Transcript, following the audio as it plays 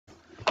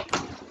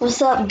What's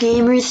up,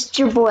 gamers? It's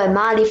your boy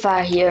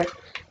Modifier here,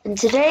 and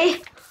today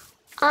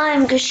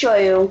I'm gonna show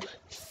you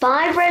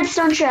 5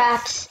 redstone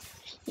traps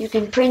you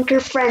can prank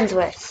your friends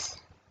with.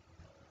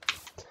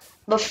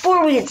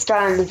 Before we get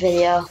started on the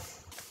video,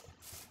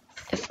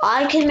 if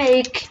I can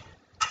make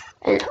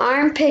an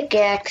iron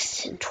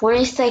pickaxe in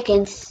 20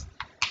 seconds,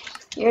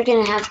 you're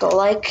gonna have to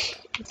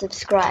like and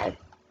subscribe.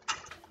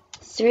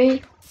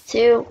 3,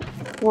 2,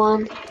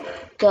 1,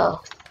 go.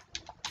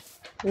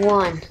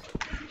 1,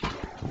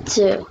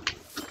 2,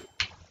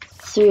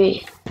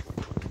 3,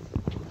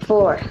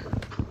 4,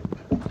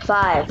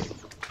 5,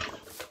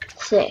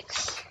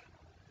 6,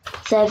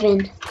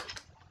 7,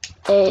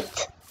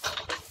 8,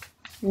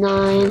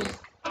 9,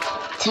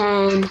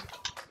 10,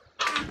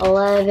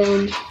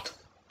 11,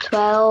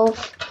 12,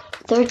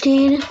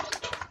 13,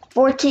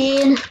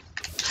 14,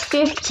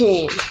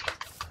 15.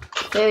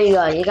 There you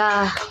go. You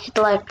gotta hit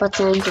the like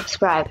button and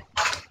subscribe.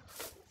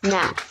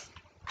 Now,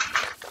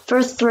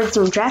 first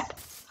redstone trap.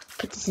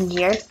 Put this in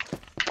here.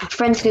 My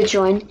friend's gonna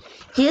join.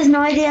 He has no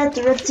idea about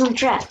the redstone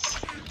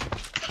traps.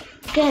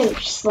 Okay,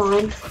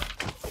 slime.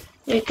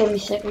 Wait, give me a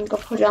second. Go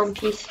put it on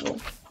peaceful.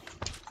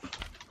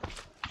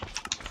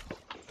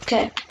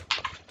 Okay.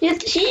 He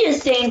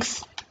just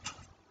thinks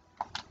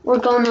we're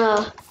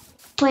gonna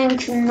play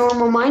some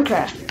normal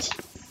Minecraft.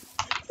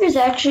 There's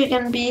actually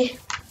gonna be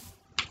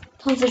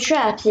tons of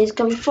traps he's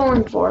gonna be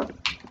falling for.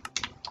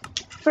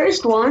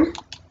 First one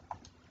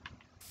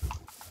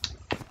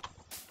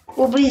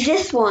will be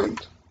this one.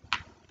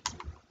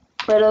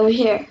 Right over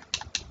here.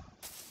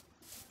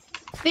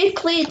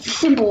 Basically, it's a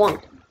simple one.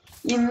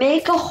 You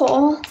make a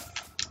hole.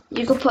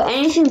 You can put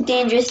anything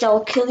dangerous that will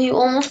kill you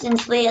almost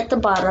instantly at the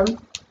bottom.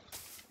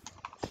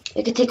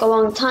 It could take a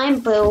long time,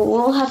 but it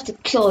will have to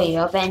kill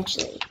you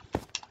eventually.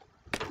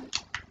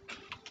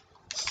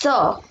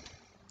 So,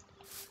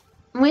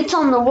 when we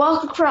tell him to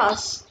walk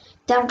across,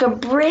 then I'm going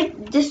to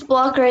break this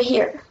block right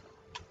here.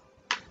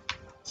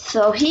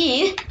 So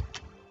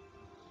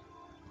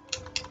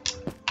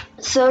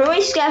the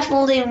way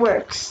scaffolding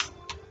works,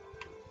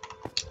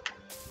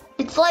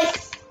 it's like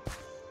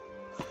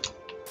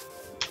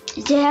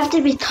they have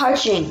to be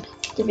touching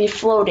to be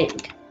floating.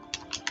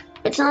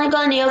 It's not like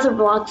on the other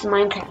blocks in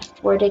Minecraft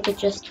where they could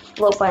just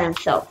float by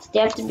themselves. They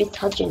have to be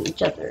touching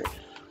each other.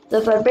 So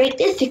if I break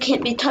this, it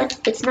can't be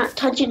touched. It's not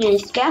touching any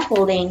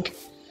scaffolding,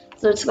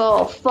 so it's gonna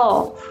all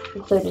fall,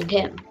 including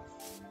him.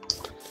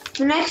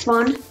 The next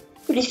one,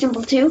 pretty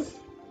simple too.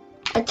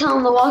 I tell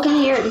him to walk in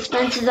here. It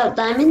dispenses out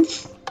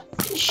diamonds.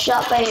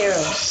 Shot by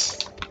arrows.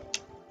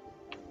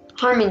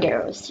 Harming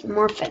arrows,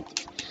 more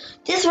effective.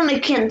 This one I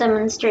can't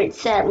demonstrate,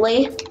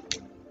 sadly.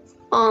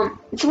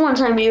 It's a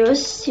one-time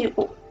use. He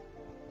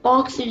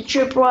walks through the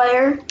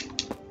tripwire.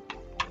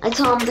 I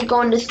tell him to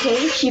go in this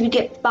cage. He would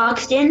get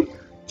boxed in.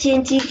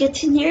 TNT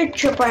gets in here.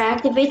 Tripwire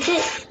activates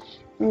it,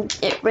 and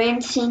it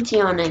rains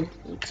TNT on him.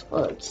 It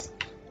explodes.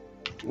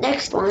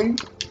 Next one,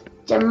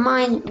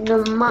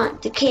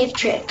 the cave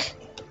trick.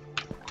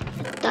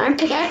 The iron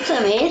pickaxe I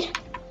made.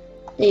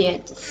 You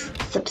have to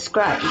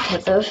subscribe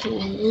because of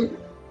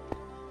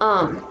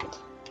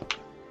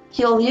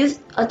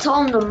I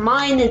told him to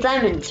mine the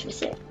diamonds for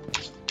it.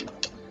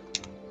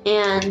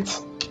 And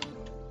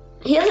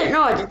he doesn't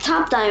know it. The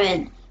top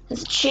diamond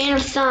has a chain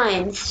of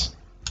signs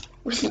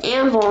with an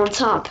anvil on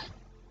top.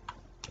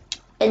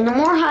 And the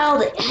more higher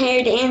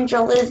the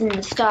anvil is in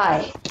the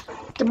sky,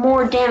 the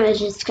more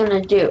damage it's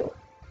gonna do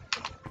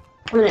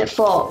when it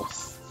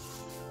falls.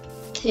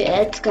 So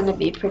yeah, it's gonna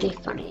be pretty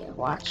funny to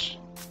watch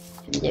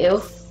him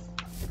do.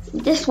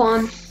 This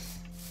one,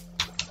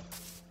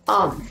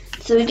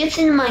 so he gets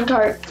in the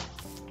minecart.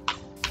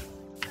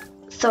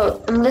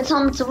 So I'm gonna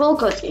tell him it's a roller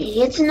coaster. He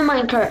gets in the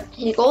minecart,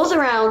 he goes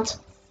around,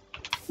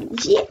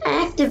 he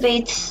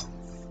activates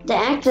the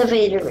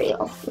activator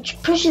rail,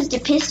 which pushes the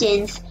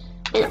pistons,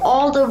 and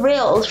all the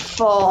rails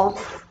fall.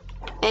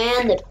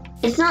 And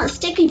it's not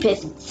sticky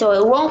pistons, so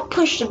it won't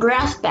push the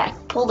grass back,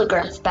 pull the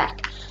grass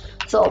back.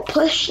 So it'll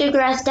push the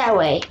grass that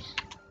way,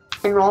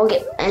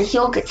 and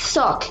he'll get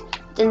stuck.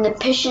 Then the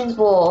pistons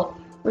will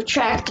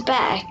retract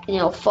back and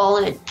he'll fall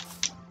in.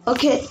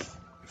 Okay,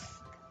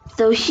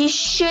 so he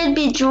should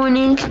be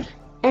joining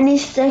any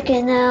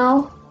second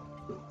now.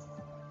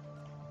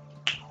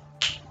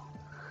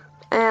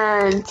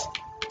 And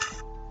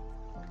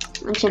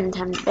I'm chilling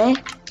time today.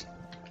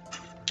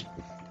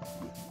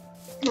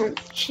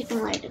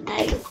 Chicken light and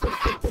egg.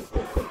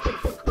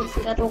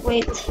 Just gotta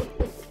wait.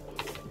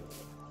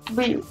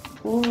 Wait,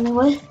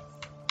 what?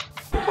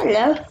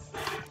 Hello.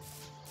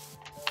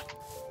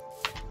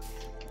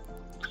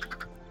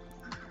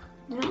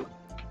 No.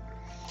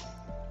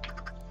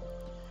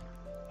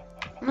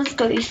 It's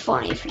gonna be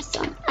funny for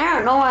some. I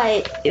don't know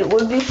why it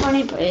would be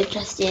funny, but it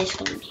just is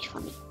gonna be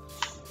funny.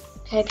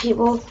 Okay,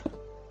 people.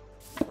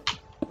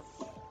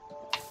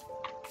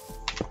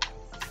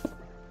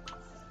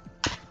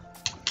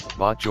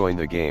 Bot joined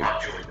the game.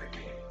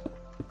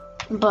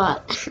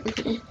 But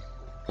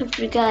I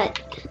forgot.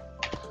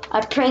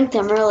 I pranked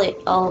him a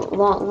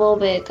little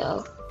bit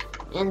ago,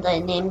 and I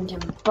named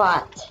him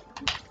Bot.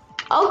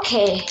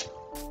 Okay,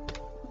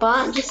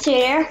 Bot, just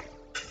stay there.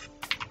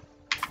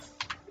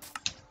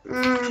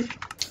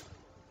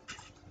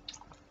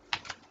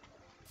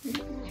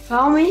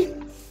 Follow me?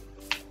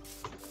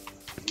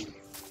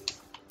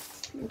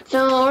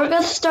 So we're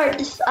gonna start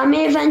this. I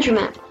made a adventure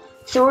map.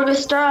 So we're gonna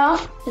start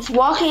off with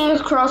walking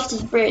across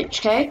this bridge,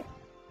 okay?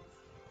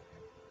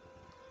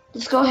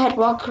 Just go ahead,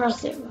 walk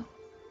across there.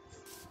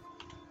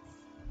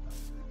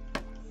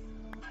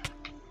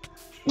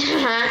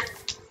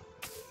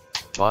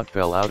 Bot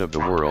fell out of the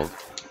world.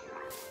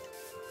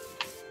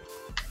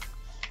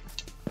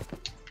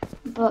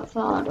 But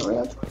fell out of the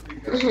world.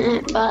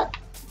 But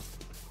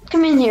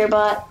come in here,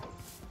 but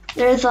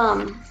there's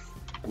a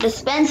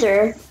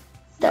dispenser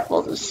that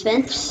will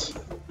dispense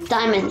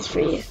diamonds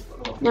for you.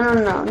 No,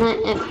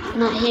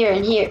 not here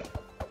and here.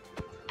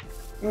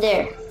 And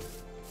there.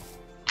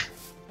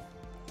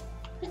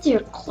 What's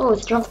your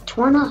clothes? They're all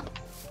torn up.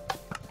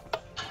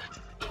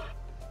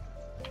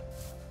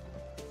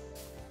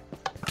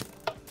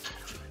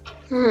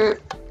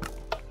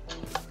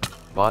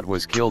 Bot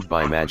was killed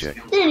by magic.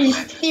 Did you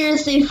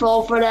seriously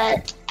fall for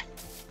that?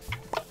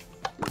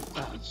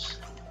 Gosh.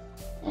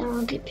 I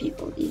don't get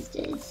people these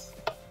days.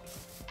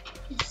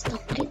 I just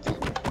don't get them.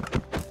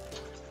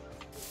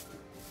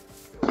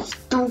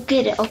 Just don't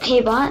get it.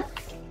 Okay, bot?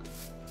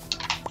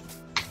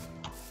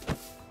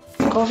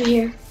 Go over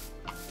here.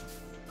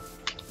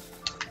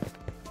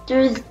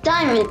 There's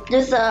diamond.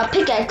 There's a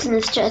pickaxe in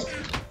this chest.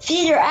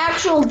 See, there are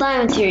actual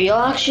diamonds here. You'll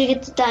actually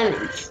get the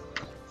diamonds.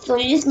 So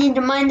you just need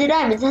to mine the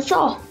diamonds. That's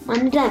all.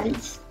 Mine the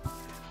diamonds.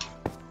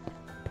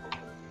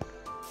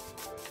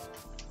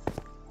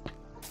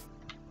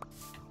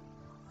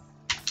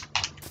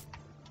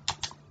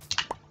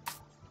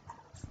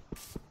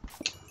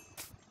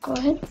 Go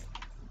ahead.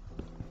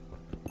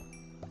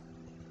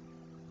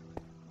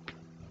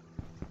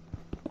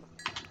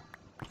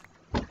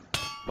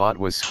 Bot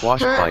was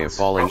squashed by a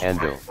falling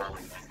anvil.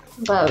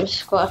 But I was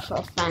squashed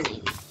by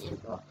finding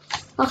anvil.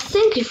 Well,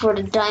 thank you for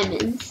the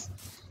diamonds.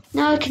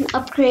 Now I can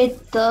upgrade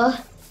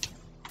the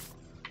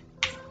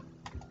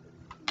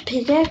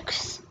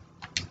pickaxe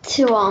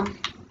to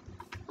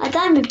a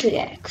diamond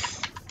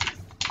pickaxe.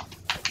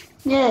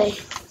 Yay.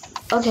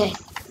 Okay.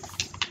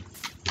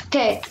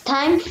 Okay,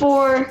 time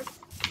for...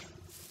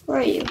 Where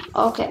are you?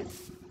 Okay.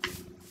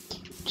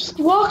 Just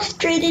walk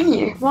straight in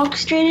here. Walk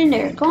straight in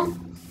there. Come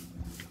on.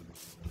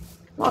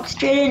 Walk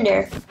straight in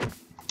there.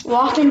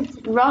 Walk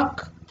and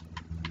rock.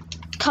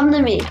 Come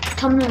to me.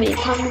 Come to me.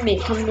 Come to me.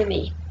 Come to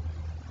me.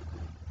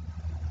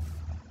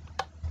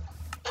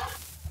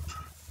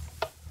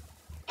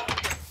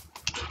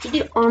 Did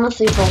you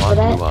honestly fall for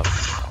that?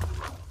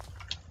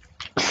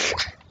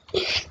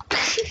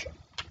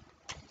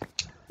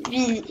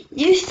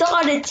 You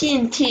saw the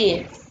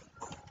TNT.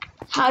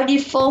 How do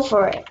you fall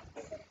for it?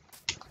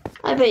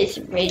 I bet he's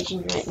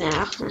raging right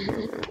now.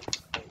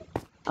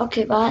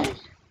 Okay, bot.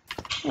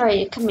 Where are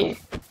you? Come here.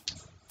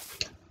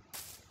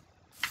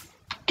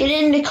 Get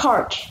in the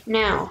cart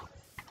now.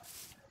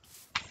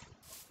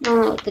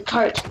 No, the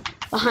cart.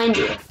 Behind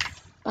you.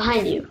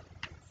 Behind you.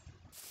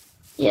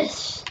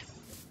 Yes.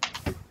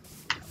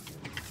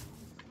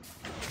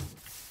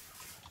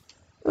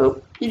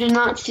 Oh, you did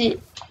not see.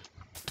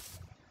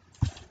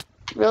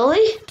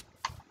 Really?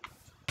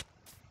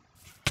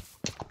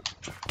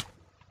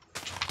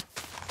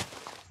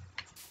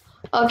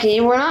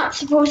 Okay, we're not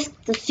supposed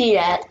to see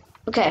that.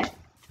 Okay.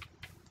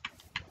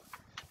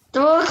 The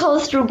roller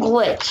coaster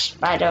glitched,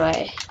 by the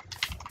way.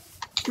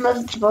 I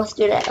wasn't supposed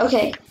to do that.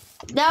 Okay,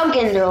 now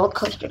get in the roller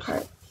coaster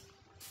cart.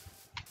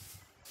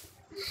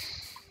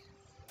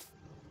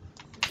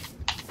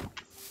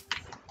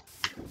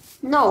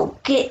 No,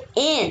 get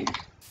in.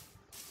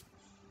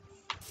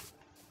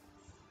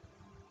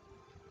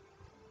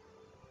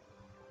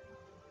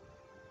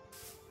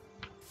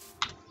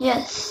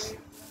 Yes.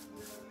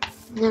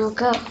 Now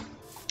go.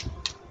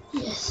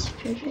 Yes,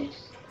 perfect.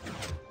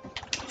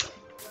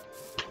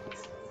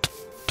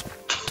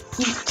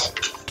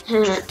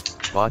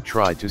 Bot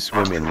tried to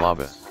swim in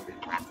lava.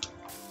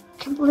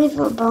 Can't believe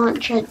a bot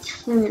tried to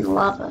swim in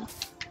lava.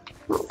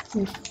 Well, it's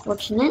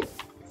unfortunate.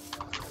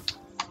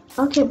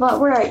 Okay, bot,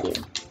 where are you?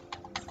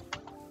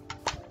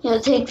 Yeah,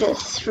 take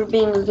this for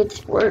being a good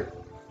sport.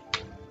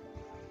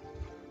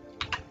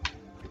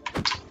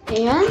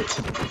 And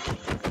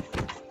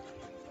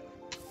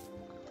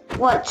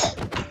what?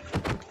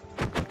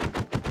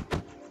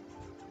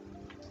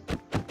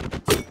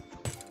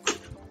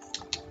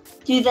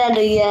 Do that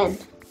again.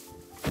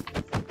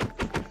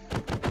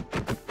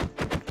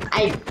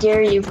 I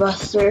dare you,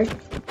 Buster.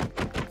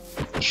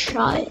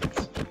 Try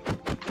it.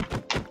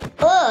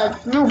 Ugh,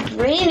 there's no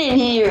brain in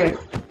here.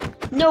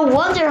 No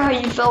wonder how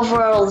you fell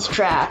for all those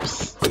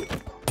traps.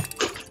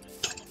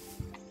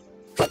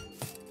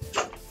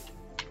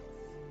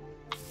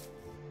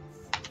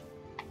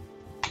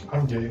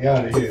 I'm getting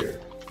out of here.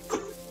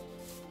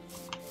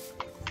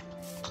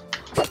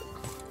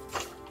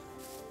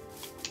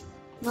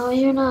 No,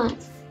 you're not.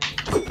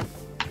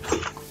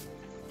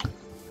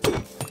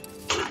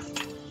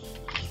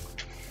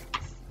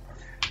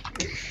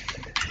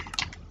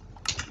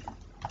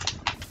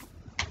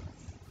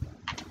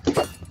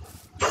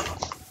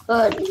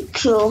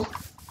 Cool.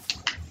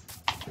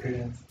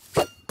 Yeah.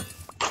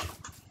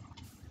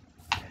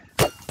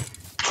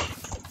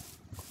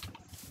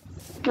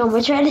 No,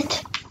 we tried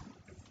it.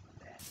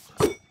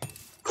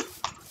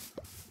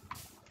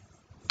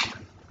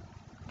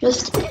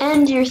 Just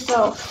end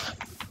yourself,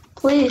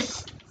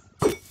 please.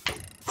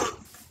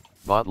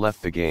 Bot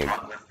left the game.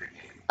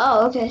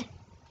 Oh, okay.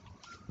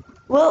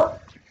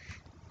 Well,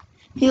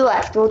 he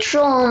left. We'll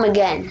troll him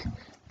again.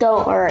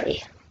 Don't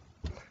worry.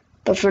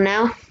 But for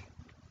now,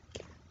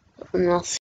 I'll see